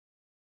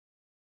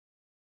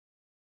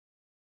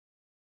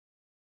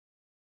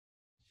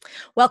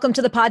Welcome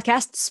to the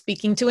podcast,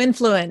 Speaking to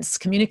Influence,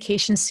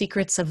 Communication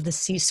Secrets of the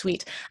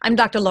C-Suite. I'm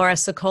Dr. Laura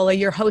Sokola,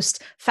 your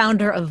host,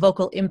 founder of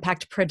Vocal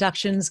Impact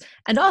Productions,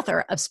 and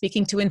author of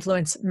Speaking to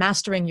Influence,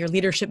 Mastering Your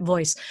Leadership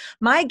Voice.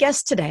 My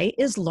guest today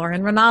is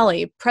Lauren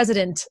Ranalli,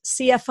 President,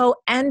 CFO,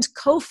 and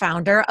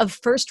co-founder of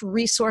First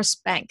Resource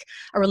Bank,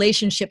 a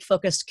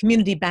relationship-focused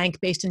community bank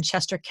based in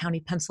Chester County,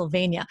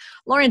 Pennsylvania.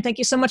 Lauren, thank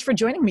you so much for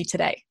joining me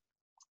today.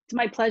 It's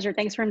my pleasure.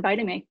 Thanks for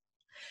inviting me.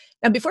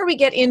 Now, before we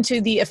get into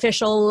the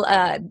official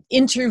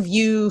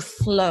interview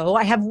flow,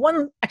 I have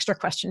one extra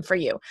question for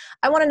you.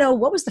 I want to know,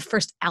 what was the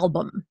first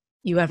album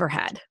you ever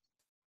had?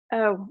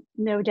 Oh,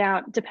 no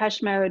doubt.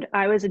 Depeche Mode.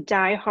 I was a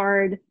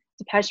diehard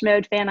Depeche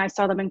Mode fan. I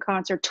saw them in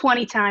concert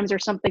 20 times or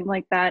something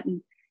like that.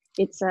 And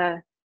it's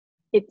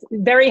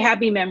very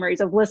happy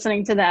memories of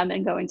listening to them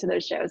and going to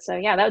those shows. So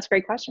yeah, that was a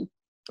great question.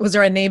 Was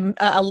there a name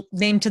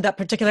to that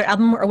particular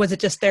album, or was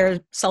it just their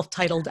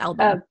self-titled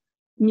album?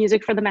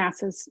 Music for the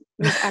Masses.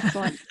 It was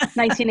excellent.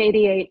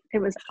 1988. It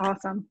was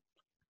awesome.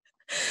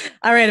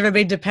 All right,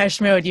 everybody,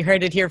 Depeche Mode. You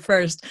heard it here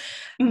first.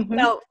 Mm-hmm.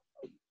 Now,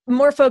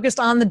 more focused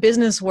on the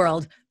business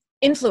world,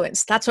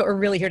 influence. That's what we're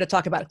really here to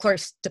talk about. Of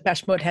course,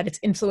 Depeche Mode had its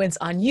influence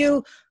on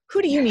you.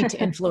 Who do you need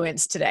to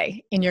influence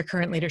today in your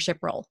current leadership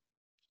role?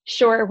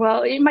 Sure.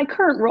 Well, in my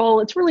current role,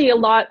 it's really a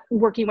lot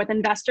working with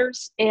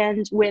investors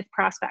and with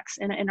prospects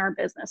in our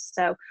business.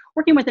 So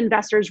working with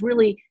investors,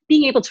 really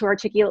being able to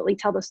articulately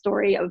tell the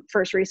story of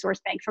First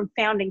Resource Bank from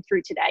founding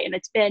through today. And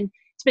it's been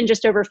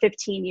just over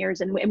 15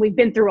 years, and we've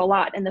been through a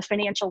lot in the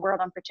financial world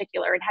in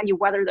particular, and how you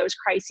weather those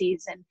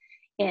crises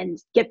and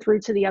get through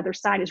to the other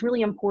side is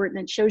really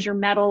important. It shows your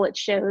mettle, it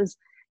shows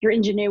your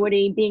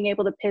ingenuity, being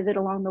able to pivot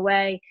along the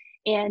way.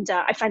 And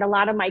I find a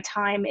lot of my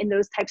time in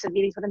those types of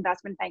meetings with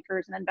investment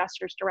bankers and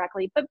investors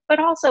directly, but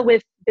also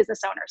with business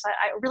owners.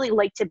 I really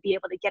like to be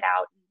able to get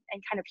out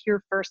and kind of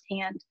hear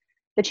firsthand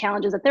the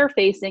challenges that they're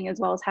facing,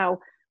 as well as how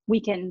we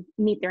can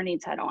meet their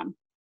needs head on.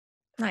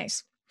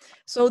 Nice.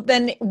 So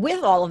then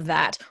with all of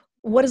that,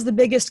 what is the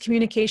biggest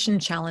communication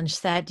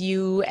challenge that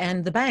you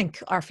and the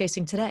bank are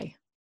facing today?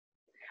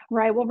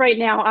 Right. Well, right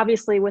now,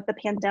 obviously with the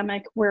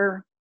pandemic,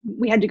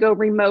 we had to go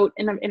remote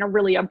in a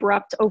really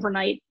abrupt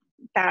overnight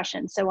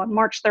fashion. So on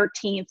March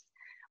 13th,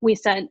 we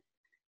sent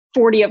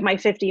 40 of my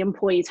 50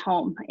 employees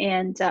home.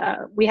 And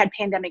we had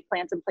pandemic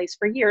plans in place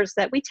for years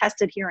that we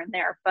tested here and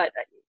there, but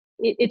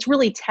it's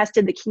really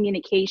tested the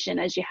communication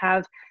as you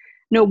have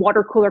no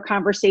water cooler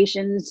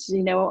conversations.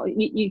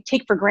 You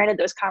take for granted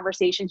those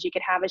conversations you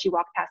could have as you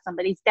walk past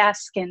somebody's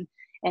desk and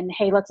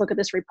hey, let's look at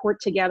this report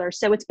together.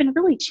 So it's been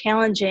really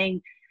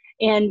challenging.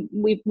 And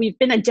we've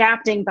been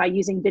adapting by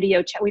using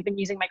video chat. We've been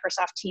using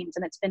Microsoft Teams,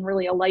 and it's been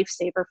really a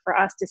lifesaver for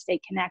us to stay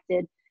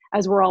connected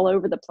as we're all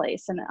over the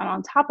place. And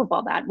on top of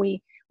all that,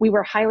 we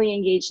were highly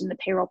engaged in the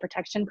payroll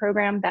protection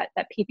program, that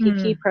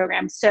PPP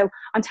program. So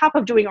on top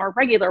of doing our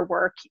regular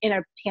work in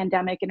a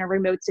pandemic, in a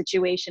remote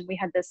situation, we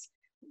had this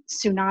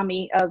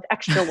tsunami of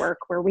extra work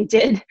where we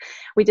did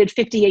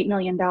 $58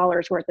 million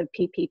worth of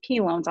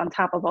PPP loans on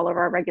top of all of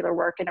our regular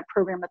work in a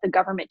program that the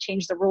government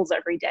changed the rules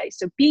every day.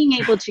 So being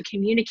able to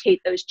communicate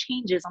those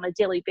changes on a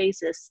daily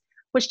basis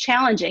was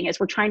challenging, as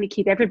we're trying to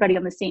keep everybody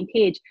on the same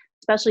page,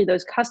 especially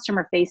those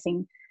customer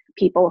facing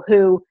people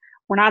who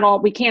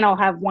we can't all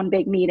have one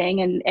big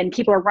meeting and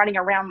people are running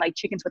around like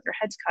chickens with their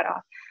heads cut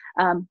off.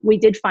 We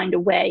did find a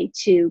way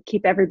to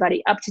keep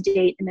everybody up to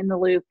date and in the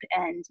loop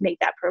and make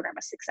that program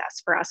a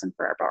success for us and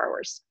for our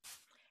borrowers.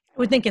 I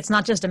would think it's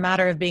not just a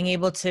matter of being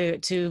able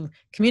to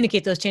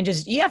communicate those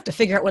changes. You have to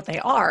figure out what they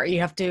are. You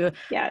have to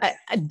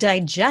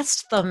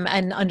digest them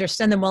and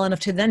understand them well enough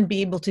to then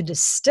be able to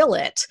distill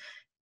it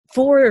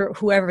for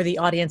whoever the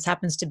audience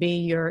happens to be,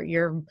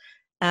 your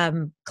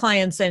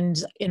clients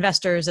and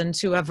investors and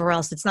whoever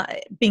else. It's not,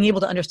 being able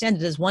to understand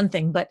it is one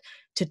thing, but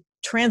to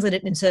translate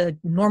it into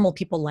normal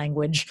people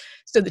language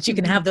so that you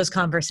can have those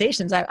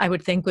conversations, I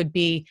would think would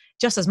be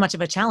just as much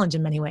of a challenge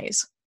in many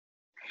ways.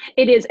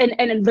 It is.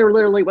 And there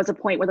literally was a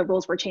point where the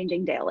rules were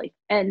changing daily.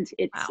 And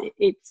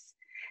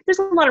there's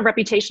a lot of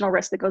reputational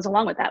risk that goes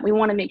along with that. We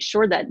want to make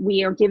sure that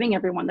we are giving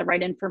everyone the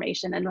right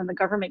information. And when the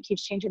government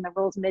keeps changing the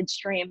rules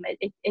midstream,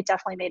 it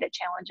definitely made it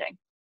challenging.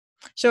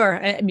 Sure.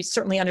 And we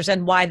certainly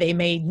understand why they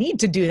may need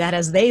to do that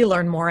as they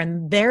learn more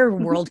and their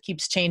world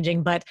keeps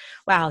changing. But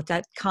wow,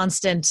 that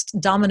constant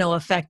domino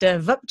effect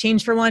of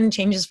change for one,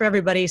 changes for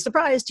everybody,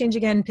 surprise, change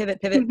again, pivot.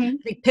 I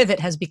think pivot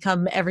has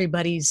become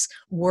everybody's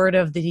word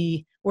of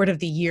the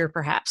year,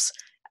 perhaps.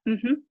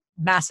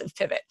 Massive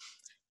pivot.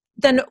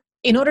 Then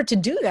in order to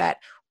do that,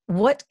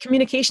 what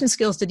communication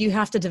skills did you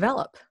have to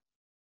develop?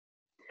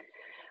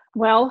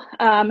 Well,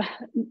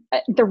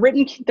 the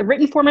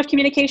written form of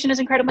communication is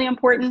incredibly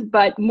important,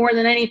 but more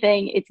than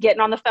anything, it's getting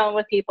on the phone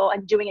with people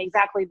and doing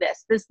exactly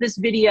this. This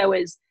video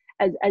is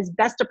as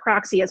best a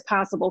proxy as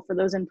possible for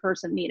those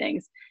in-person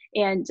meetings.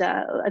 And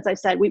as I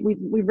said, we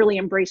really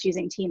embrace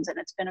using Teams, and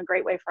it's been a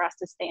great way for us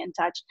to stay in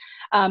touch.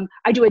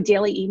 I do a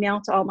daily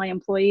email to all my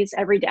employees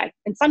every day,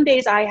 and some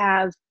days I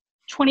have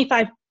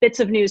 25 bits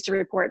of news to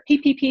report.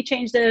 PPP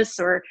changed this,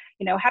 or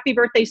happy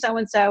birthday so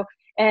and so.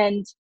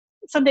 And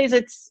some days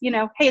it's,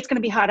 hey, it's going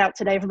to be hot out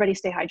today. Everybody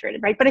stay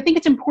hydrated, right? But I think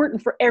it's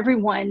important for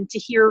everyone to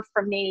hear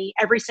from me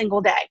every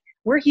single day.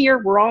 We're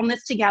here. We're all in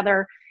this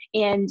together.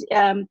 And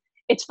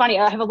it's funny.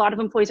 I have a lot of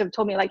employees who have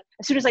told me, like,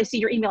 as soon as I see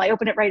your email, I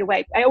open it right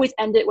away. I always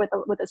end it with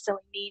a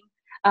silly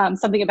meme,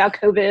 something about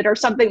COVID or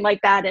something like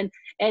that. And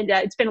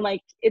it's been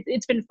like,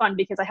 it's been fun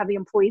because I have the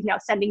employees now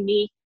sending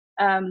me,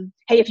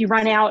 hey, if you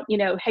run out,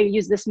 hey,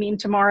 use this meme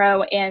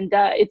tomorrow. And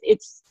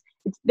it's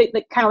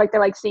kind of like, they're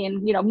like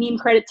seeing, meme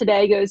credit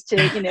today goes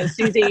to,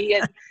 Susie.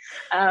 And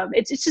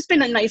it's just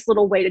been a nice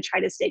little way to try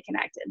to stay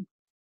connected.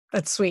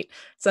 That's sweet.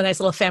 It's a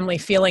nice little family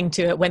feeling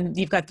to it when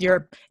you've got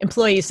your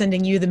employees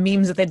sending you the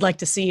memes that they'd like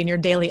to see in your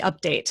daily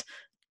update.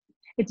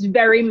 It's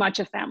very much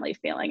a family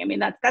feeling. I mean,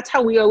 that's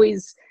how we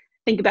always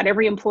think about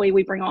every employee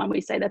we bring on. We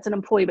say that's an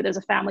employee, but there's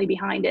a family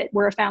behind it.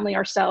 We're a family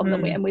ourselves,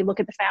 and we look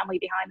at the family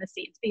behind the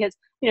scenes because,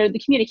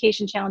 the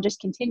communication challenges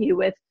continue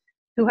with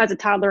who has a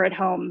toddler at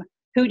home,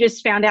 who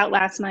just found out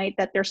last night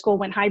that their school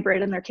went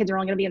hybrid and their kids are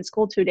only going to be in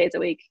school 2 days a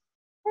week.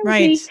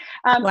 Right.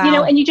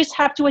 Wow. And you just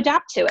have to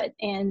adapt to it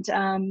and,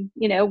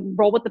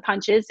 roll with the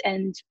punches,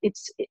 and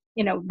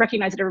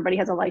recognize that everybody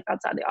has a life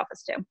outside the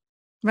office too.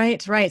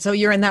 Right. Right. So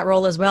you're in that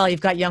role as well.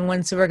 You've got young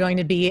ones who are going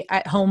to be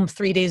at home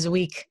 3 days a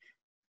week.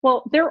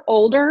 Well, they're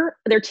older,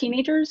 they're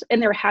teenagers, and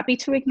they're happy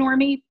to ignore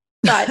me,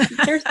 but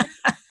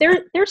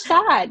they're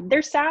sad.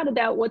 They're sad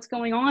about what's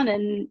going on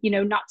and,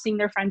 not seeing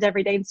their friends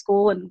every day in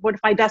school. And what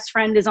if my best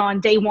friend is on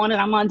day 1 and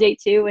I'm on day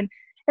 2? And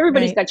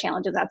everybody's got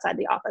challenges outside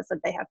the office that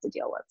they have to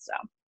deal with. So.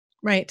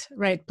 Right.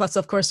 Plus,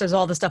 of course, there's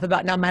all the stuff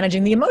about now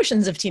managing the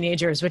emotions of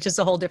teenagers, which is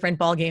a whole different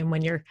ballgame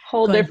when you're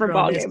different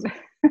ballgame.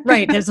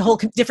 Right. There's a whole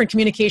different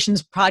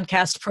communications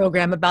podcast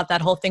program about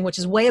that whole thing, which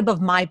is way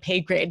above my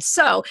pay grade.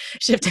 So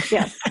shifting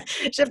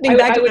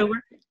back to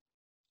work.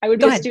 I would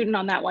be a student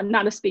on that one,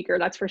 not a speaker,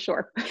 that's for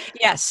sure.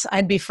 Yes,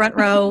 I'd be front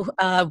row,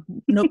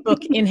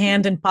 notebook in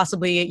hand, and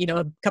possibly,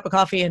 a cup of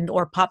coffee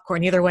or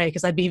popcorn, either way,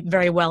 because I'd be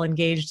very well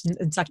engaged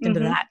and sucked into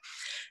that.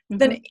 Mm-hmm.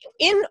 Then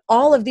in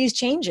all of these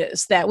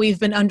changes that we've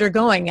been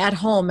undergoing at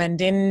home and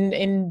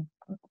in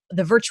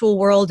the virtual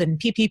world and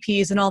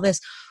PPPs and all this,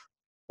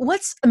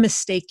 what's a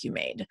mistake you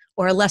made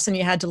or a lesson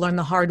you had to learn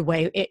the hard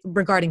way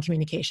regarding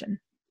communication?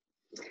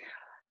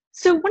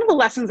 So one of the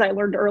lessons I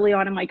learned early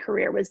on in my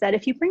career was that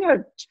if you bring a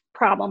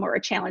problem or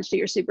a challenge to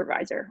your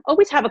supervisor,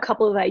 always have a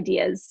couple of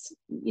ideas,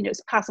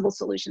 possible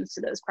solutions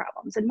to those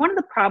problems. And one of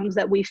the problems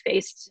that we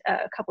faced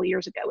a couple of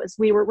years ago is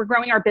we're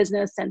growing our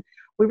business, and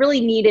we really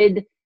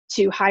needed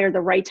to hire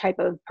the right type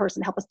of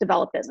person to help us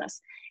develop business.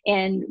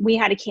 And we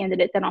had a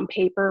candidate that on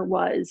paper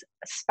was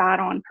spot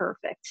on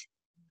perfect.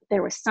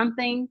 There was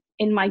something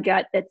in my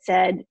gut that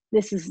said,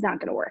 this is not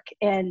going to work.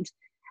 And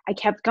I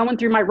kept going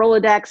through my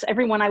Rolodex.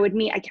 Everyone I would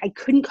meet, I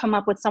couldn't come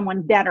up with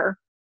someone better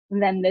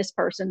than this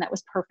person that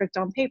was perfect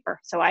on paper.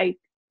 So I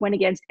went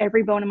against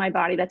every bone in my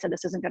body that said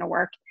this isn't going to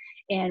work.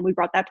 And we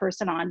brought that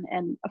person on.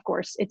 And of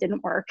course, it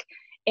didn't work.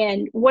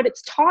 And what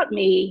it's taught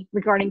me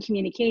regarding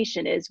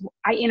communication is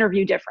I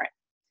interview different.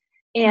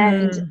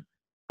 And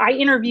I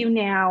interview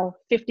now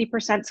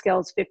 50%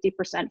 skills,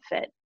 50%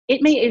 fit.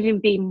 It may even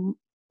be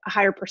a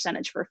higher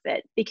percentage for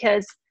fit,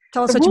 because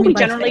tell us what you mean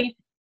by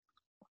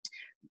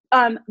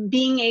fit.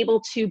 Being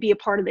able to be a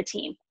part of the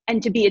team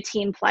and to be a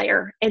team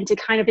player and to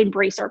kind of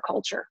embrace our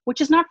culture,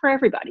 which is not for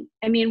everybody.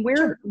 I mean,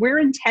 we're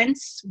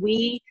intense.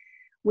 We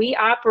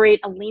operate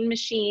a lean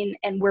machine,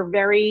 and we're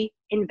very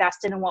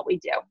invested in what we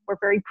do. We're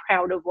very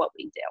proud of what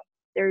we do.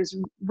 There's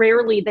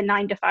rarely the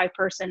 9-to-5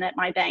 person at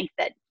my bank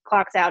that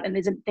clocks out and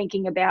isn't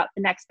thinking about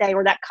the next day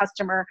or that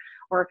customer,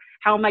 or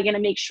how am I going to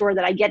make sure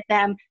that I get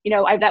them?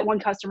 I have that one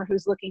customer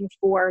who's looking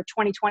for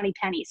 2020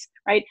 pennies,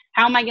 right?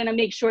 How am I going to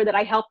make sure that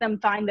I help them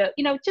find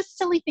just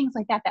silly things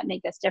like that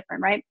make us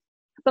different, right?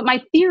 But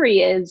my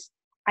theory is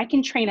I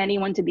can train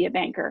anyone to be a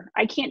banker.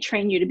 I can't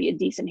train you to be a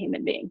decent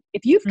human being.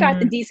 If you've got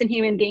the decent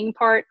human being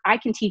part, I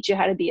can teach you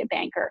how to be a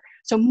banker.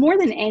 So more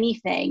than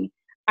anything,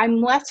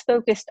 I'm less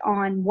focused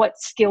on what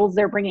skills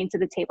they're bringing to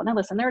the table. Now,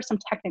 listen, there are some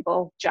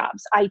technical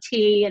jobs,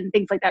 IT and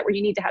things like that, where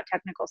you need to have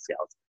technical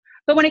skills.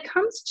 But when it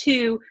comes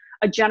to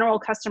a general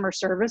customer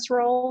service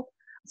role,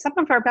 some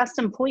of our best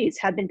employees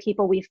have been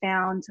people we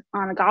found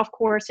on a golf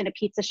course, in a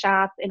pizza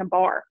shop, in a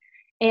bar.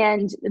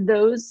 And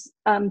those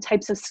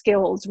types of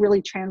skills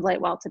really translate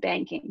well to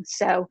banking.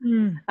 So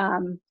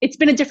it's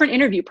been a different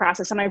interview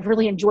process, and I've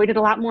really enjoyed it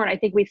a lot more. And I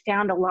think we've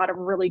found a lot of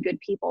really good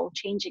people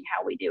changing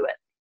how we do it.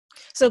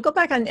 So go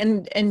back on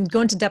and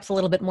go into depth a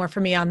little bit more for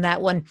me on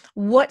that one.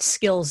 What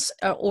skills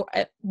or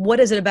what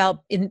is it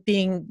about in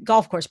being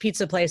golf course,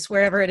 pizza place,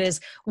 wherever it is,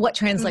 what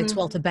translates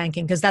well to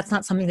banking? Because that's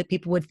not something that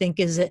people would think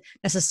is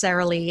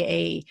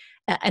necessarily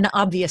an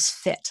obvious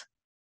fit.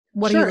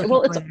 What are you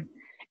looking for?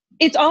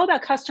 It's all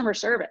about customer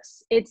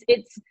service. It's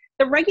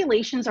the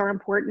regulations are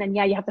important, and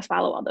you have to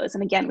follow all those.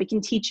 And again, we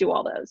can teach you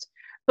all those,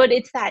 but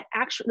it's that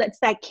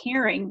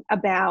caring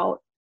about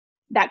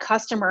that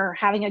customer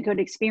having a good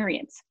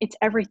experience. It's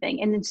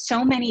everything. And in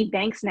so many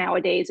banks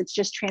nowadays, it's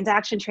just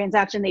transaction.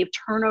 They have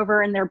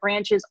turnover in their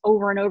branches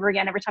over and over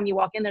again. Every time you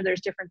walk in there,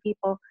 there's different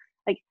people.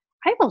 Like,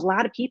 I have a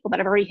lot of people that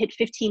have already hit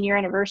 15-year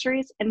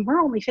anniversaries, and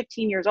we're only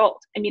 15 years old.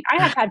 I mean,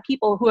 I have had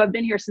people who have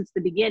been here since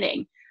the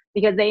beginning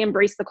because they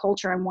embrace the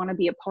culture and want to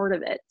be a part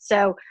of it.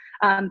 So,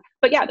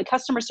 but yeah, the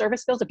customer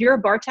service skills, if you're a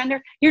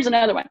bartender, here's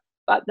another one.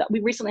 We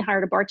recently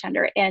hired a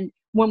bartender, and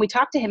when we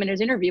talked to him in his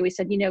interview, we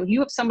said, you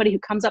have somebody who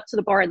comes up to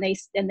the bar and they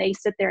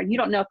sit there, and you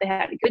don't know if they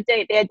had a good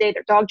day, a bad day,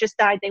 their dog just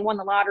died, they won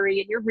the lottery,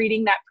 and you're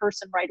reading that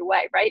person right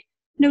away, right?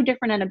 No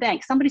different in a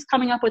bank. Somebody's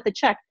coming up with a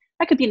check.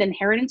 That could be an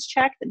inheritance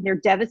check, and they're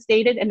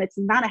devastated, and it's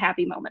not a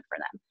happy moment for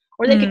them.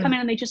 Or they could come in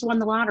and they just won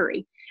the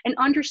lottery. And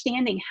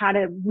understanding how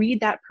to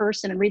read that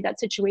person and read that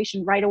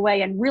situation right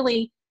away and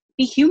really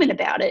be human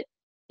about it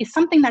is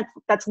something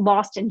that's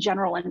lost in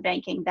general in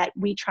banking, that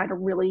we try to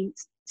really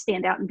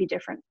stand out and be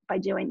different by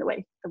doing the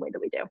way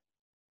that we do.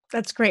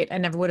 That's great. I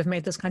never would have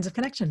made those kinds of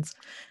connections.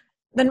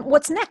 Then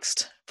what's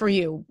next for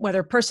you,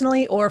 whether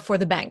personally or for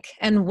the bank?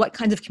 And what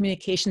kinds of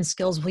communication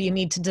skills will you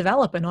need to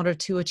develop in order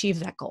to achieve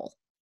that goal?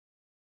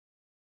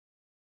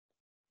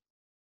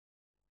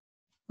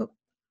 Oh,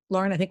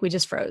 Lauren, I think we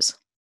just froze.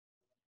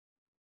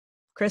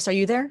 Chris, are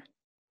you there?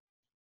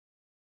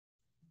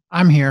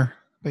 I'm here,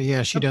 but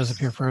yeah, she does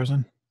appear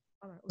frozen.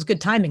 It was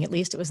good timing, at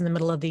least. It was in the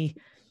middle of the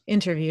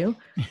interview,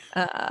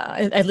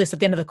 at least at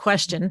the end of the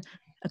question.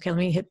 Okay, let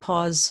me hit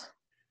pause.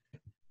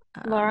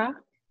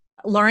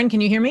 Lauren,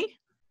 can you hear me?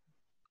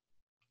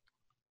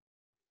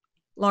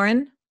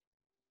 Lauren?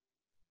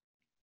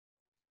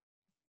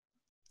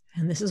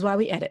 And this is why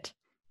we edit.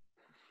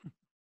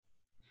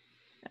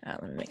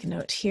 Let me make a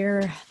note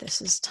here.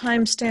 This is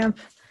timestamp,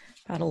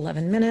 about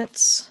 11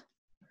 minutes.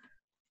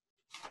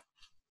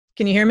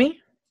 Can you hear me?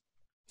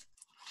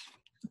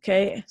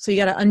 Okay, so you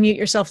got to unmute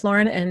yourself,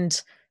 Lauren,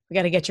 and we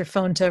got to get your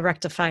phone to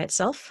rectify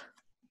itself.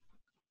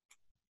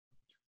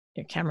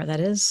 Your camera, that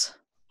is.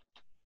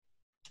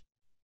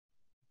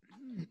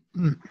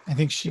 I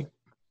think she.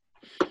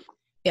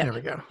 Yeah. There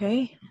we go.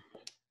 Okay.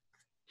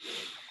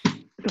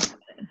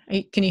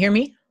 Can you hear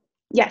me?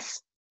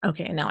 Yes.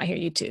 Okay, now I hear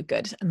you too.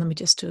 Good. And let me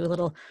just do a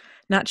little,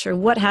 not sure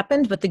what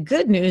happened, but the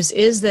good news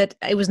is that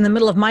it was in the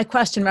middle of my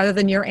question rather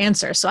than your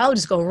answer. So I'll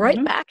just go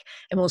right back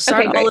and we'll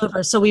start all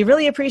over. So we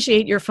really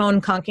appreciate your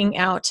phone conking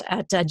out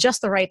at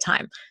just the right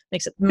time.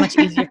 Makes it much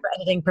easier for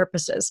editing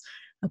purposes.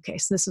 Okay,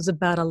 so this is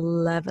about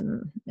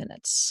 11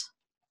 minutes.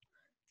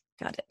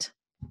 Got it.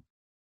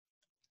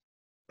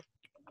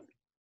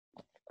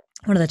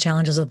 One of the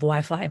challenges of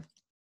Wi-Fi.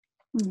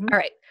 All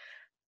right.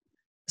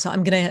 So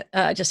I'm going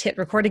to just hit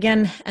record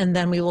again, and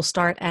then we will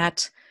start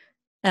at,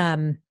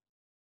 I'll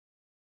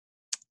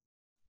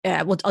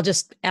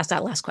just ask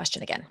that last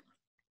question again.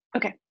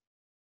 Okay.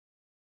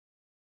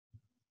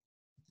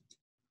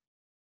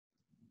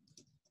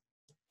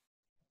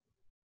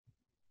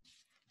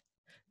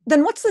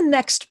 Then what's the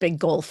next big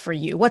goal for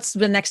you? What's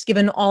the next,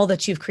 given all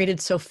that you've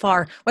created so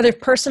far, whether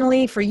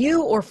personally for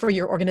you or for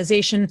your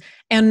organization,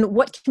 and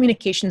what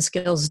communication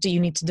skills do you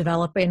need to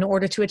develop in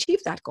order to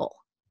achieve that goal?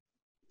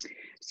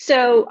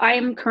 So I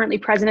am currently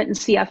president and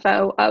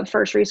CFO of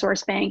First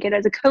Resource Bank. And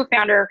as a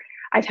co-founder,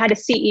 I've had a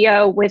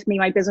CEO with me,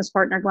 my business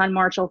partner, Glenn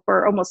Marshall,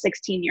 for almost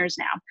 16 years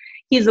now.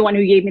 He's the one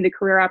who gave me the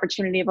career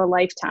opportunity of a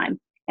lifetime.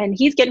 And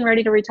he's getting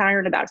ready to retire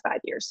in about 5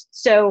 years.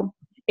 So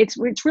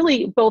it's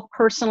really both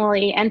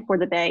personally and for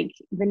the bank.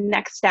 The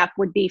next step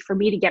would be for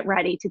me to get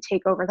ready to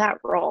take over that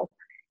role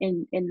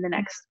in the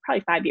next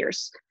probably 5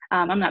 years.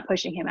 I'm not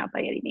pushing him out by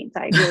any means.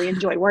 I really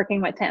enjoy working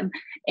with him,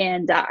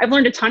 and I've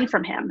learned a ton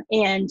from him.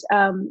 And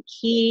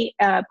he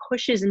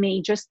pushes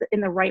me just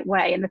in the right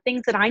way. And the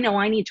things that I know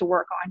I need to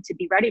work on to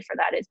be ready for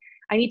that is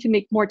I need to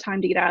make more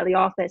time to get out of the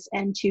office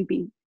and to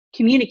be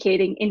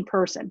communicating in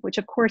person, which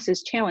of course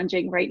is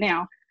challenging right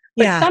now.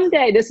 But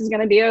someday this is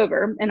going to be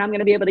over, and I'm going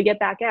to be able to get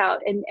back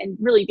out and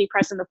really be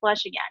pressing the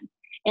flesh again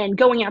and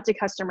going out to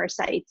customer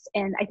sites.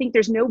 And I think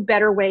there's no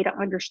better way to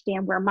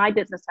understand where my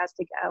business has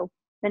to go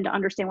than to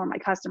understand where my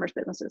customers'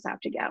 businesses have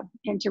to go,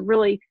 and to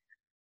really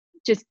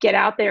just get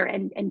out there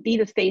and be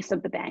the face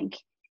of the bank,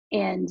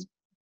 and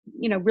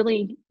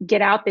really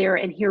get out there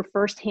and hear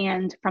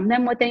firsthand from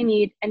them what they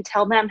need and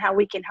tell them how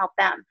we can help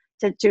them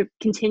to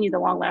continue the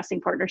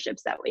long-lasting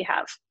partnerships that we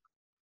have.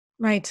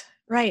 Right.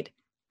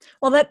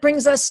 Well, that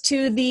brings us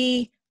to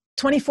the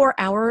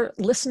 24-hour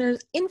Listener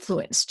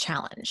Influence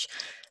Challenge.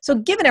 So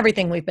given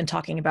everything we've been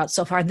talking about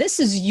so far, this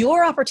is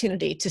your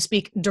opportunity to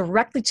speak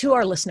directly to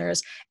our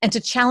listeners and to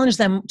challenge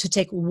them to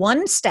take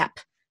one step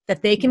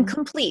that they can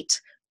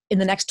complete in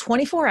the next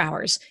 24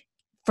 hours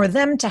for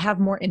them to have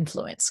more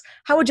influence.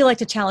 How would you like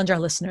to challenge our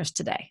listeners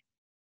today?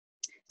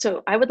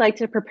 So I would like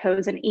to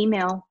propose an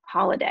email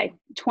holiday,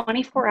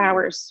 24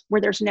 hours where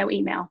there's no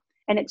email,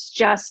 and it's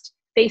just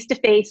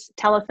face-to-face,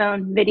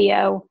 telephone,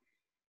 video.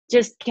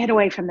 Just get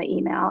away from the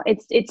email.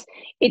 It's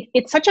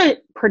such a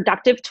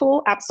productive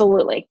tool,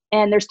 absolutely.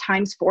 And there's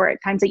times for it,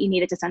 times that you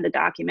need it to send a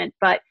document.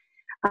 But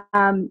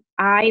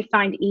I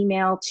find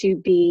email to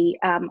be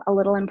a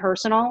little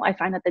impersonal. I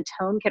find that the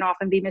tone can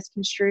often be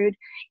misconstrued,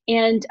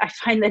 and I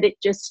find that it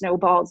just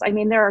snowballs. I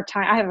mean, there are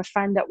times I have a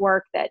friend at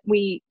work that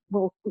we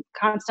will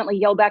constantly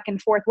yell back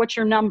and forth, "What's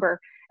your number?"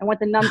 And what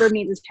the number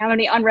means is how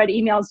many unread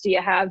emails do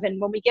you have? And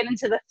when we get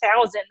into the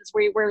thousands,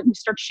 we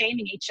start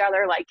shaming each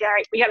other, like, all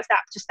right, we got to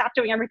stop. Just stop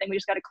doing everything. We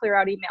just got to clear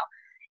out email.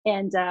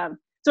 And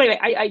so anyway,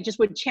 I just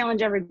would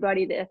challenge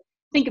everybody to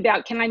think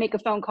about, can I make a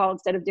phone call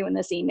instead of doing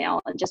this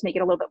email, and just make it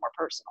a little bit more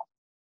personal.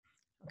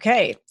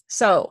 Okay,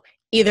 so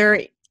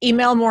either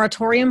email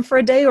moratorium for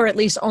a day, or at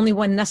least only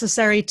when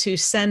necessary to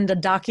send a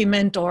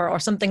document or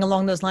something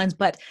along those lines.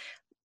 But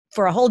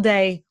for a whole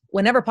day,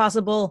 whenever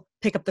possible,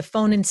 pick up the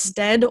phone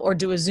instead, or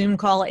do a Zoom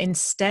call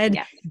instead.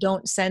 Yes.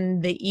 Don't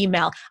send the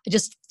email. I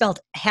just felt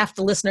half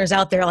the listeners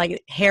out there,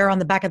 like hair on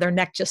the back of their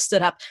neck just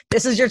stood up.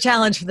 This is your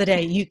challenge for the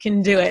day. You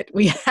can do it.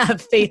 We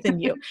have faith in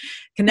you.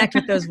 Connect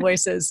with those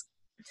voices.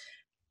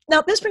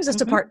 Now, this brings us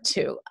to part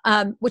two,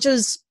 which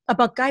is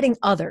about guiding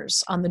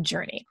others on the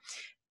journey.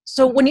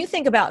 So when you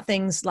think about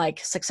things like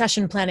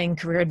succession planning,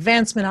 career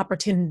advancement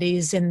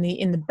opportunities in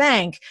the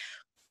bank,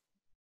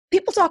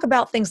 people talk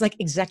about things like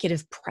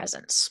executive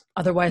presence,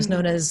 otherwise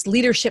known as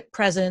leadership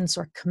presence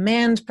or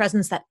command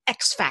presence, that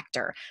X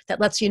factor that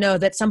lets you know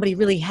that somebody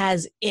really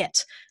has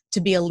it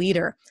to be a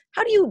leader.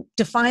 How do you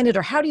define it,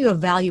 or how do you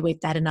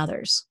evaluate that in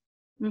others?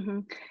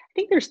 I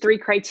think there's three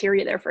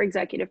criteria there for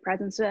executive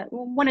presence.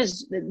 One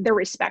is they're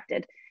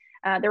respected.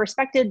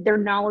 They're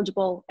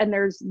knowledgeable, and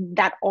there's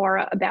that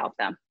aura about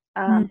them.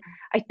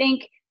 I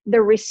think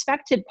the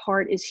respected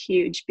part is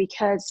huge,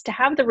 because to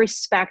have the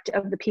respect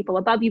of the people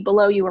above you,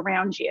 below you,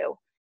 around you,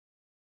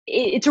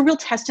 it's a real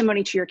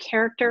testimony to your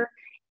character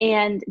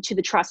and to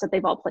the trust that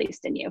they've all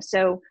placed in you.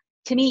 So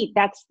to me,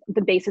 that's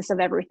the basis of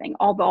everything,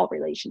 all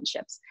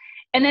relationships.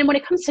 And then when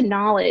it comes to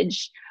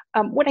knowledge,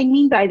 what I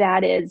mean by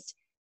that is,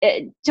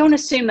 don't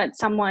assume that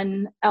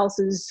someone else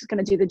is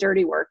going to do the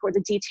dirty work or the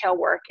detail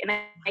work. And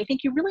I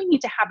think you really need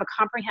to have a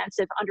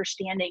comprehensive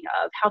understanding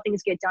of how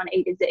things get done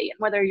A to Z. And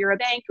whether you're a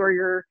bank or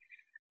you're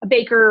a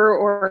baker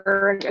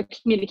or a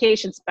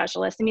communication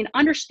specialist, I mean,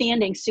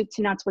 understanding soup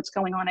to nuts what's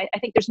going on. I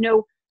think there's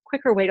no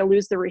quicker way to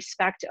lose the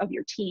respect of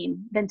your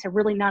team than to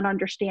really not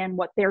understand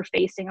what they're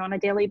facing on a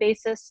daily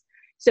basis.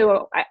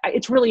 So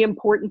it's really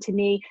important to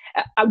me.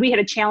 We had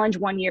a challenge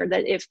one year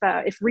that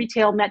if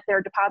retail met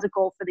their deposit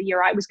goal for the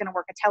year, I was going to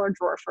work a teller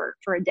drawer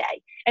for a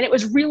day. And it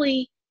was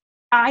really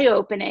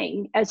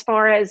eye-opening as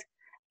far as,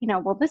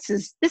 well, this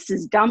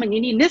is dumb, and you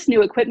need this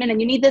new equipment,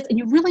 and you need this, and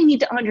you really need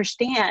to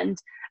understand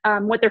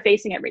what they're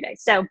facing every day.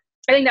 So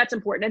I think that's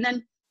important. And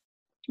then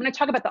when I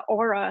talk about the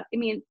aura, I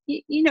mean,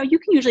 you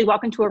can usually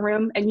walk into a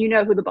room and you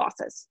know who the boss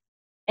is,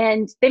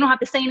 and they don't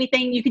have to say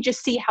anything. You can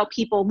just see how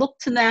people look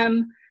to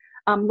them,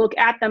 look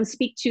at them,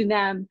 speak to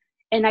them.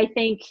 And I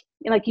think,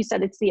 like you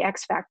said, it's the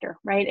X factor,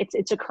 right?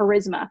 It's a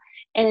charisma.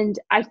 And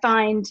I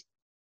find,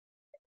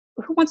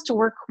 who wants to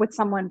work with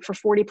someone for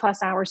 40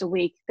 plus hours a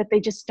week that they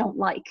just don't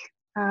like?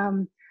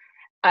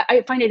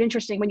 I find it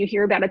interesting when you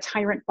hear about a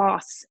tyrant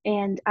boss,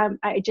 and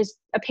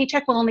a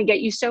paycheck will only get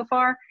you so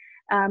far.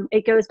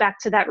 It goes back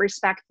to that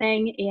respect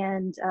thing.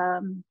 And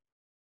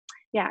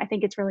I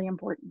think it's really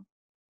important.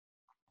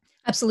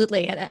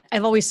 Absolutely. And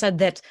I've always said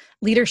that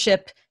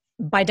leadership,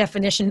 by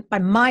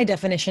my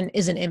definition,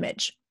 is an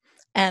image.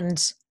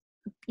 And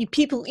you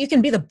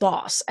can be the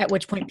boss, at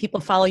which point people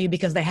follow you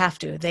because they have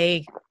to.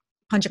 They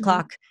punch a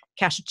clock,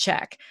 cash a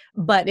check.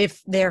 But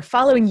if they're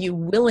following you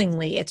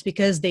willingly, it's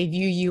because they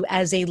view you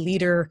as a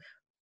leader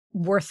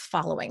worth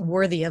following,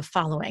 worthy of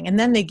following. And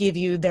then they give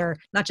you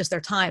not just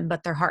their time,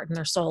 but their heart and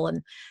their soul.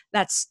 And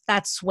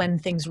that's when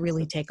things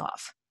really take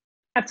off.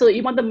 Absolutely.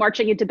 You want them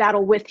marching into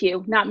battle with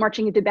you, not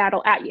marching into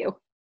battle at you.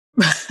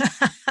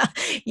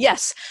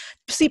 Yes.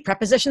 See,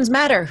 prepositions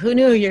matter. Who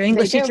knew? Your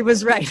English teacher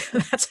was right.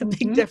 That's a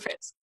big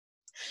difference.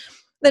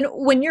 Then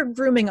when you're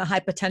grooming a high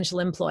potential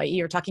employee,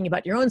 you're talking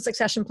about your own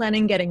succession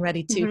planning, getting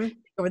ready to take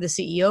over the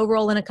CEO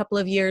role in a couple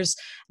of years.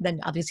 Then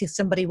obviously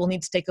somebody will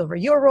need to take over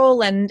your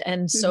role,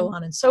 and so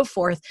on and so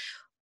forth.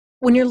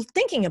 When you're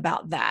thinking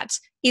about that,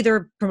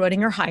 either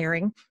promoting or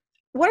hiring,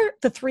 what are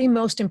the three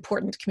most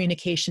important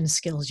communication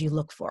skills you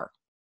look for?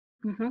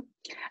 I'm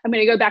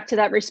going to go back to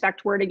that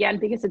respect word again,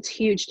 because it's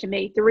huge to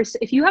me.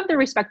 If you have the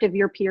respect of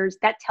your peers,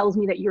 that tells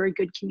me that you're a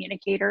good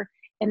communicator.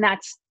 And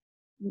that's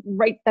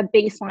right, the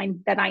baseline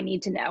that I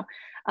need to know.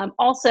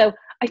 Also,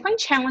 I find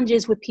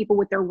challenges with people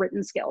with their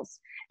written skills.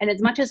 And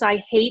as much as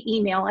I hate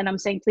email, and I'm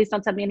saying, please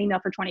don't send me an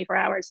email for 24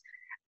 hours,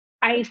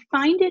 I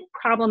find it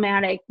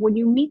problematic when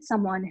you meet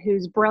someone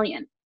who's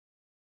brilliant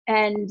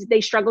and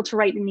they struggle to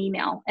write an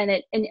email, and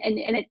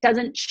it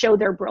doesn't show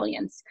their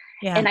brilliance.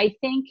 Yeah. And I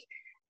think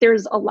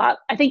there's a lot,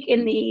 I think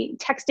in the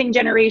texting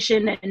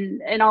generation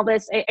and all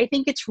this, I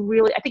think it's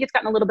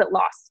gotten a little bit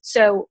lost.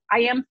 So I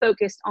am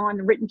focused on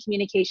written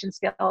communication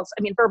skills.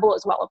 I mean, verbal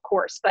as well, of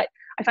course, but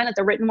I find that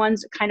the written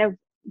ones kind of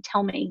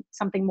tell me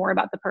something more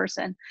about the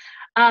person.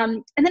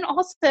 And then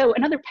also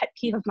another pet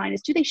peeve of mine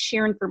is, do they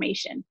share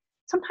information?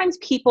 Sometimes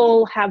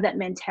people have that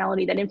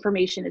mentality that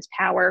information is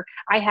power.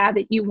 I have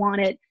it, you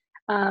want it.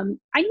 I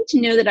need to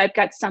know that I've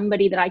got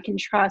somebody that I can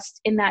trust,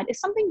 in that if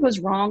something goes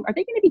wrong, are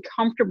they going to be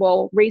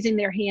comfortable raising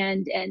their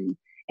hand and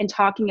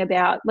talking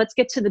about, let's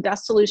get to the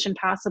best solution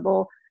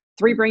possible.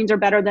 3 brains are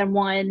better than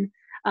 1.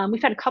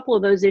 We've had a couple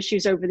of those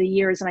issues over the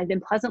years, and I've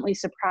been pleasantly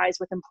surprised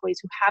with employees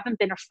who haven't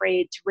been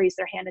afraid to raise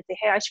their hand and say,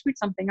 hey, I screwed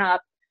something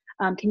up.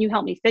 Can you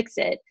help me fix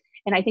it?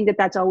 And I think that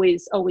that's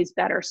always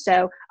better.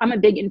 So I'm a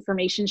big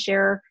information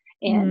sharer,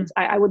 and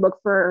I would look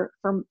for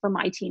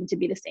my team to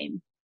be the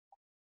same.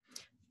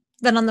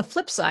 Then on the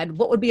flip side,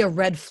 what would be a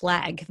red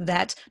flag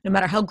that no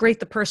matter how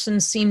great the person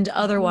seemed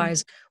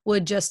otherwise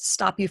would just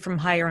stop you from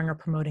hiring or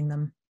promoting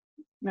them?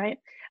 Right.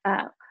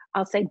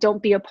 I'll say,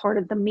 don't be a part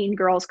of the mean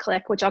girls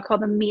clique, which I'll call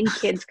the mean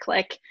kids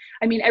clique.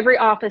 I mean, every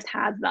office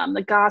has them,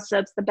 the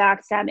gossips, the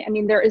backstabbing. I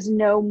mean, there is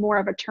no more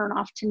of a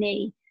turnoff to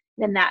me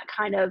than that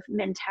kind of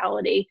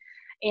mentality.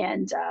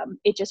 And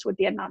it just would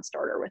be a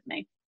non-starter with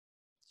me.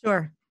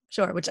 Sure.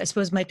 Which I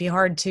suppose might be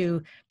hard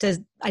to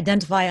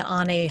identify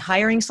on a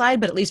hiring side,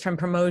 but at least from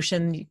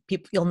promotion,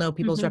 you'll know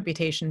people's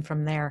reputation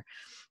from there.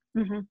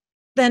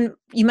 Then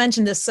you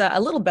mentioned this a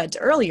little bit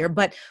earlier,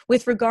 but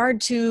with regard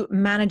to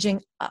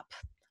managing up,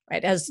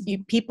 right? As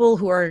people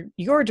who are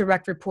your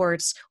direct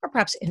reports or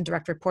perhaps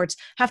indirect reports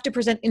have to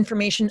present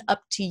information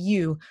up to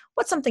you,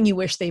 what's something you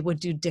wish they would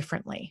do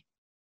differently?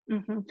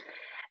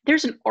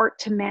 There's an art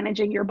to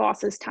managing your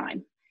boss's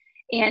time.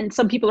 And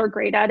some people are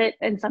great at it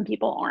and some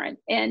people aren't.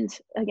 And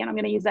again, I'm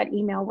going to use that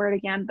email word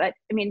again, but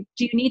I mean,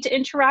 do you need to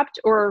interrupt,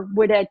 or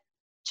would a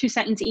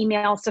 2-sentence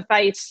email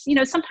suffice? You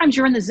know, sometimes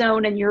you're in the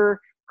zone and you're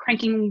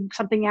cranking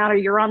something out, or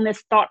you're on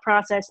this thought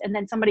process, and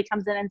then somebody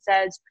comes in and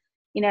says,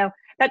 you know,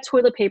 that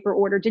toilet paper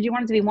order, did you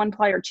want it to be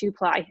 1-ply or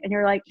 2-ply? And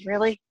you're like,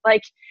 really?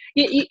 Like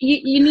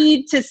you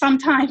need to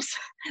sometimes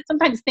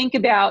think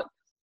about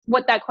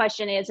what that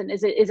question is. And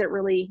is it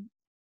really,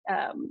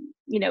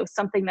 you know,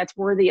 something that's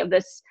worthy of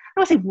this? I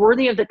don't want to say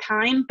worthy of the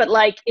time, but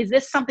like, is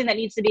this something that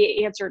needs to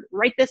be answered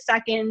right this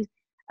second?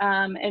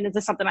 And is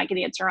this something I can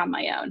answer on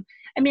my own?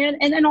 I mean,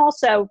 and then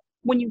also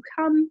when you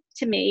come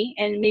to me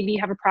and maybe you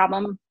have a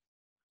problem,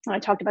 I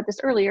talked about this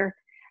earlier,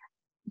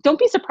 don't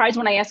be surprised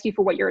when I ask you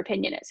for what your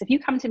opinion is. If you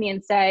come to me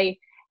and say,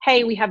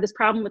 hey, we have this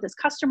problem with this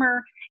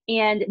customer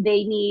and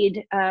they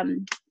need,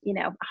 you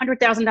know,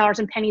 $100,000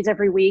 in pennies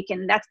every week,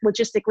 and that's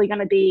logistically going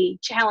to be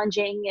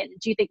challenging, and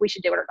do you think we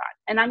should do it or not?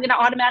 And I'm going to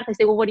automatically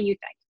say, well, what do you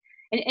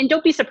think? And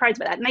don't be surprised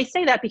by that. And I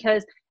say that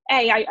because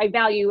A, I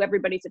value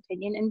everybody's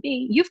opinion, and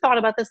B, you've thought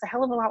about this a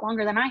hell of a lot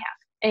longer than I have.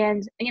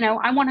 And, you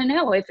know, I want to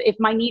know if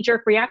my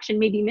knee-jerk reaction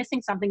may be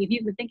missing something. If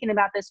you've been thinking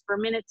about this for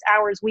minutes,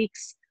 hours,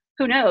 weeks,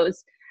 who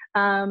knows?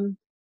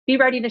 Be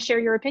ready to share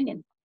your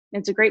opinion.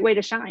 It's a great way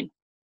to shine.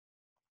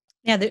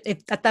 Yeah,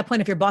 at that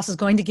point, if your boss is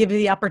going to give you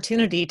the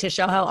opportunity to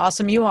show how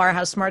awesome you are,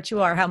 how smart you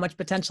are, how much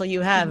potential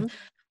you have,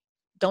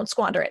 don't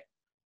squander it.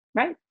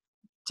 Right.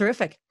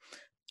 Terrific.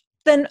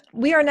 Then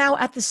we are now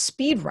at the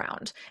speed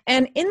round.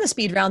 And in the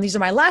speed round, these are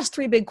my last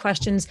 3 big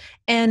questions.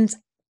 And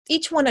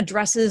each one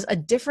addresses a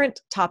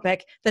different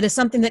topic that is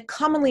something that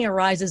commonly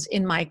arises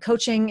in my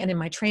coaching and in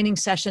my training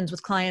sessions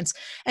with clients.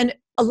 And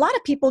a lot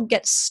of people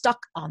get stuck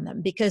on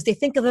them because they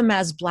think of them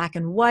as black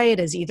and white,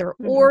 as either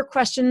or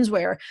questions,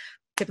 where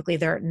typically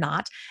they're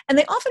not. And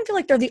they often feel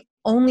like they're the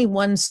only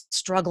ones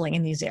struggling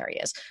in these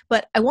areas.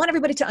 But I want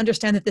everybody to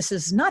understand that this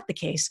is not the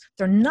case.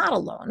 They're not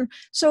alone.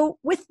 So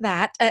with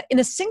that, in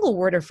a single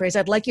word or phrase,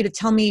 I'd like you to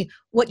tell me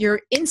what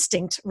your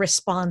instinct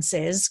response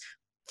is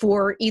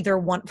for either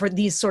one, for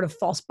these sort of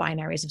false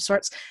binaries of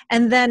sorts.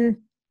 And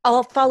then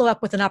I'll follow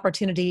up with an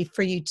opportunity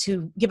for you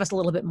to give us a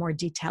little bit more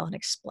detail and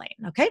explain.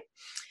 Okay.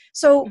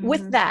 So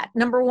with that,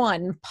 number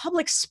 1,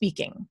 public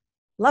speaking,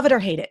 love it or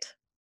hate it?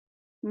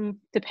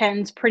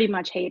 Depends. Pretty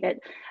much hate it.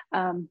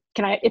 Can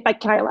I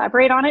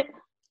elaborate on it?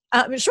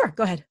 Sure.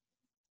 Go ahead.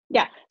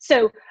 Yeah.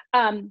 So,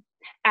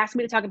 ask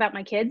me to talk about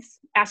my kids.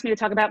 Ask me to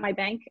talk about my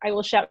bank. I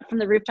will shout from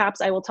the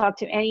rooftops. I will talk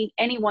to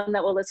anyone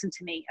that will listen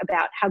to me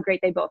about how great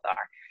they both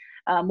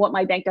are. What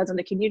my bank does in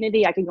the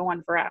community. I can go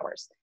on for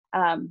hours.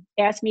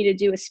 Ask me to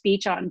do a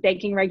speech on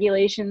banking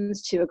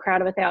regulations to a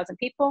crowd of 1,000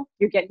 people.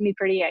 You're getting me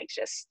pretty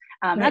anxious.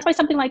 Right. That's why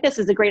something like this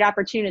is a great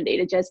opportunity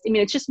to just, I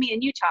mean, it's just me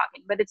and you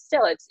talking, but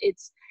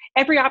it's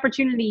every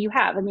opportunity you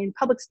have. I mean,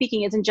 public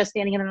speaking isn't just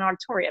standing in an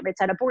auditorium.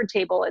 It's at a board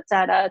table. It's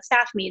at a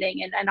staff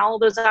meeting. And all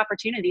of those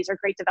opportunities are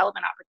great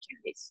development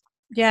opportunities.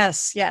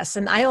 Yes.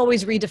 And I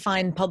always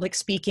redefine public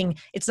speaking.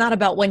 It's not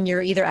about when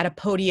you're either at a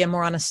podium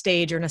or on a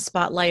stage or in a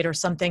spotlight or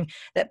something.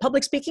 That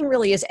public speaking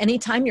really is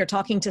anytime you're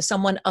talking to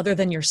someone other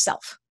than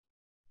yourself.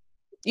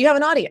 You have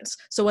an audience.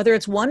 So whether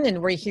it's one and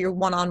we're here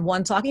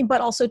one-on-one talking, but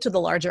also to the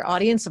larger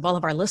audience of all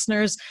of our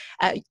listeners,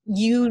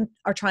 you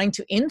are trying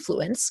to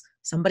influence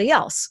somebody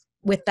else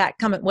with that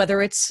comment,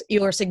 whether it's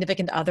your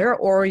significant other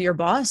or your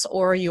boss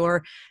or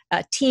your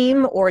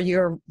team or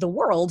the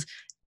world.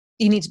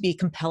 You need to be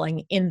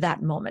compelling in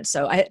that moment.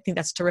 So I think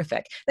that's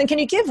terrific. Then can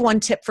you give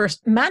one tip for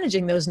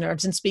managing those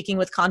nerves and speaking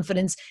with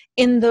confidence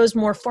in those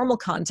more formal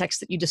contexts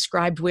that you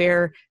described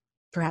where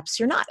perhaps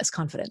you're not as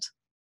confident?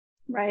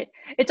 Right.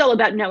 It's all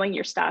about knowing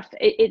your stuff.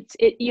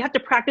 You have to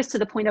practice to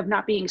the point of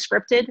not being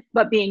scripted,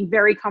 but being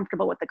very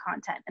comfortable with the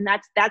content. And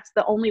that's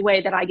the only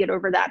way that I get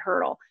over that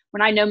hurdle.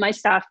 When I know my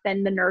stuff,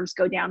 then the nerves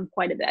go down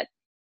quite a bit.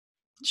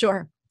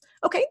 Sure.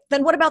 Okay.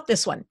 Then what about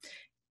this one?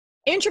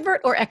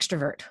 Introvert or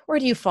extrovert? Where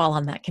do you fall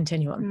on that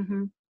continuum?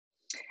 Mm-hmm.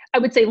 I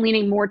would say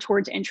leaning more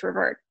towards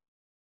introvert.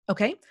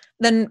 Okay.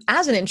 Then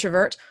as an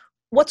introvert,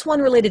 what's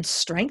one related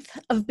strength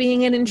of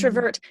being an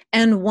introvert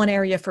and one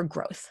area for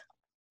growth?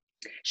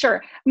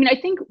 Sure. I mean, I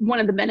think one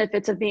of the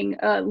benefits of being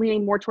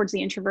leaning more towards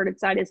the introverted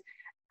side is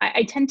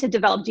I tend to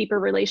develop deeper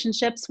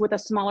relationships with a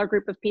smaller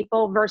group of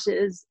people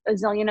versus a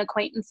zillion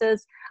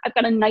acquaintances. I've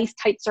got a nice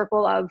tight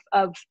circle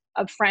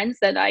of friends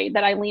that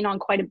I lean on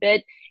quite a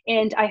bit,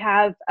 and I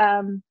have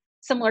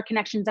similar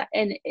connections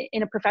in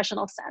a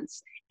professional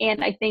sense.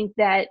 And I think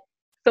that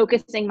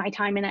focusing my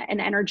time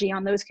and energy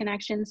on those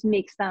connections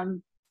makes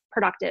them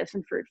productive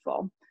and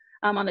fruitful.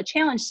 On the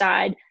challenge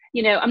side,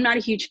 I'm not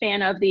a huge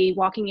fan of the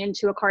walking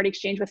into a card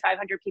exchange with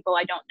 500 people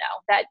I don't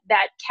know.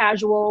 That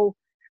casual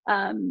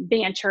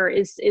banter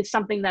is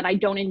something that I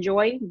don't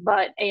enjoy,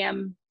 but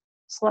am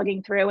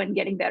slugging through and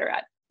getting better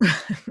at.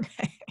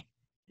 Okay.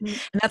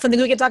 And that's something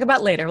we can talk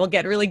about later. We'll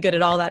get really good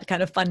at all that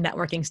kind of fun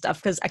networking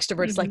stuff because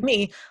extroverts like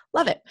me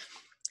love it.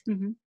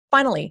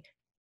 Finally,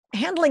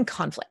 handling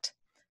conflict.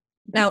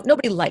 Now,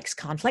 nobody likes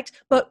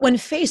conflict, but when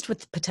faced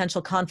with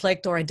potential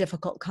conflict or a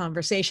difficult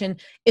conversation,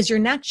 is your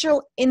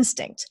natural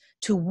instinct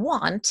to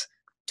want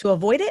to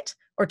avoid it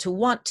or to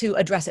want to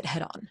address it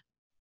head on?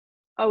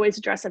 Always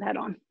address it head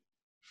on.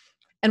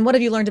 And what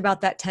have you learned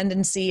about that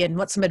tendency, and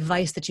what's some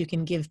advice that you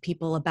can give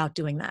people about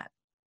doing that?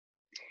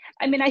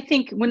 I mean, I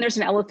think when there's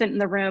an elephant in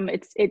the room,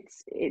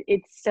 it's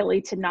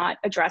silly to not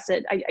address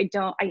it. I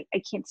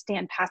can't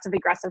stand passive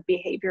aggressive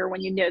behavior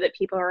when you know that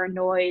people are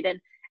annoyed.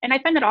 And I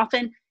find that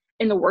often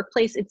in the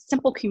workplace, it's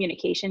simple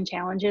communication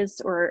challenges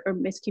or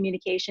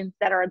miscommunications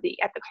that are at the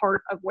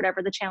heart of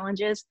whatever the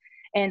challenge is.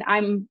 And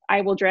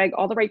I will drag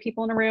all the right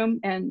people in the room,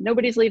 and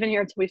nobody's leaving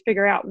here until we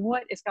figure out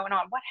what is going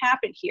on. What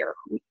happened here?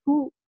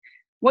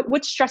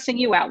 What's stressing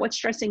you out? What's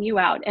stressing you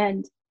out?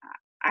 And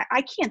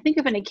I can't think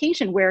of an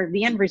occasion where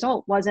the end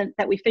result wasn't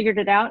that we figured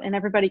it out and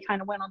everybody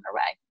kind of went on their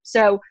way.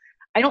 So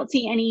I don't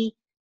see any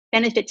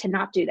benefit to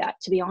not do that,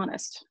 to be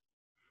honest.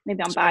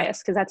 Maybe I'm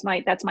biased because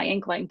that's my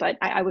inkling, but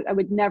I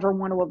would never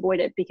want to avoid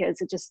it because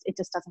it just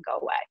doesn't go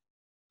away.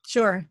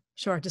 Sure.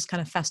 It just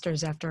kind of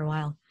festers after a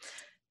while.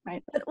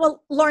 Right.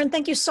 Well, Lauren,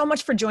 thank you so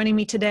much for joining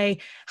me today.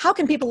 How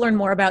can people learn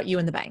more about you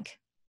and the bank?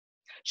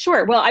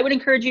 Sure. Well, I would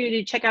encourage you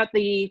to check out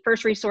the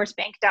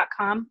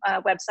firstresourcebank.com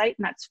website, and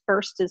that's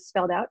first is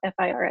spelled out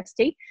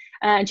FIRST.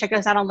 And check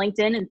us out on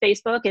LinkedIn and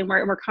Facebook, and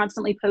we're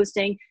constantly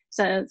posting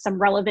some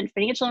relevant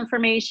financial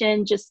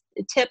information, just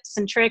tips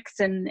and tricks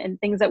and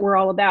things that we're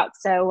all about.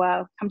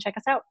 So come check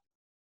us out.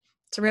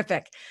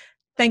 Terrific.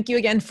 Thank you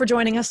again for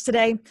joining us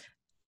today.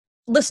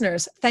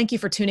 Listeners, thank you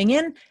for tuning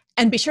in,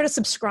 and be sure to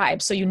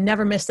subscribe so you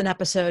never miss an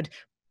episode.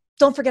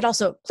 Don't forget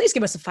also, please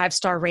give us a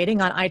 5-star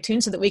rating on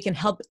iTunes so that we can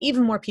help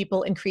even more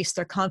people increase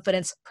their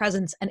confidence,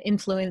 presence, and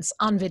influence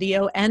on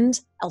video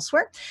and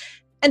elsewhere.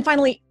 And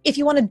finally, if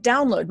you want to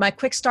download my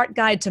quick start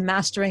guide to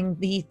mastering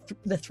the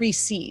 3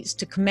 C's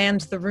to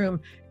command the room,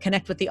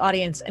 connect with the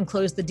audience, and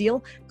close the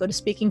deal, go to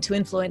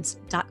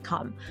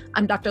speakingtoinfluence.com.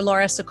 I'm Dr.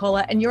 Laura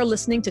Sokola, and you're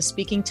listening to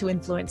Speaking to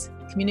Influence,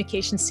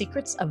 Communication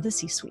Secrets of the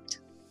C-Suite.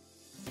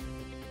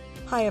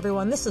 Hi,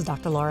 everyone. This is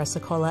Dr. Laura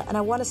Sokola, and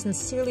I want to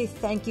sincerely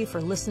thank you for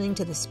listening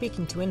to the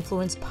Speaking to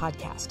Influence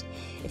podcast.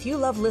 If you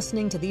love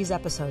listening to these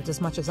episodes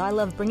as much as I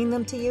love bringing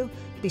them to you,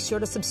 be sure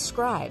to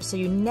subscribe so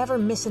you never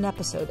miss an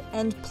episode.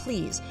 And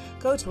please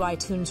go to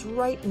iTunes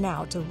right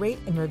now to rate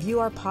and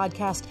review our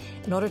podcast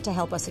in order to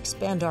help us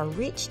expand our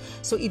reach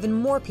so even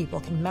more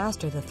people can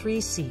master the 3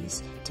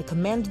 C's to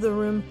command the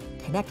room,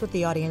 connect with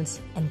the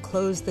audience, and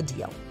close the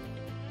deal.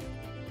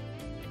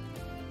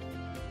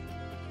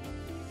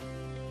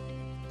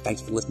 Thanks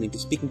for listening to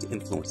Speaking to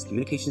Influence,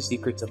 Communication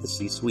Secrets of the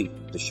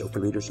C-Suite, the show for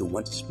leaders who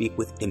want to speak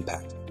with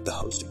impact. The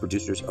hosts,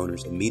 producers,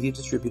 owners, and media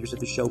distributors of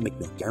the show make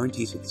no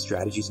guarantees that the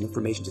strategies and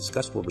information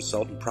discussed will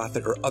result in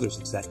profit or other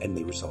success and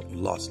may result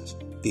in losses.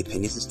 The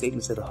opinions and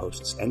statements of the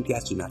hosts and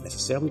guests do not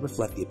necessarily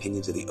reflect the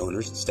opinions of the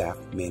owners, staff,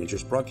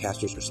 managers,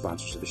 broadcasters, or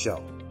sponsors of the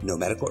show. No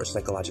medical or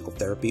psychological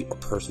therapy or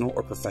personal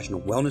or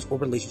professional wellness or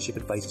relationship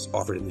advice is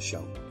offered in the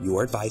show. You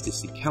are advised to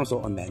seek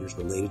counsel on matters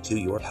related to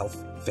your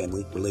health,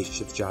 family,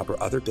 relationships, job,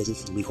 or other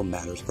business and legal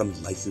matters from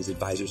licensed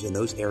advisors in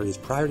those areas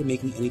prior to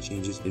making any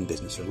changes in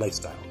business or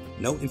lifestyle.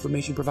 No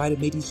information provided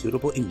may be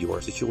suitable in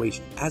your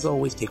situation. As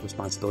always, take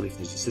responsibility for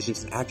the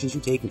decisions and actions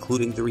you take,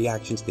 including the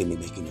reactions they may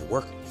make in your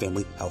work,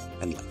 family, health,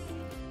 and life.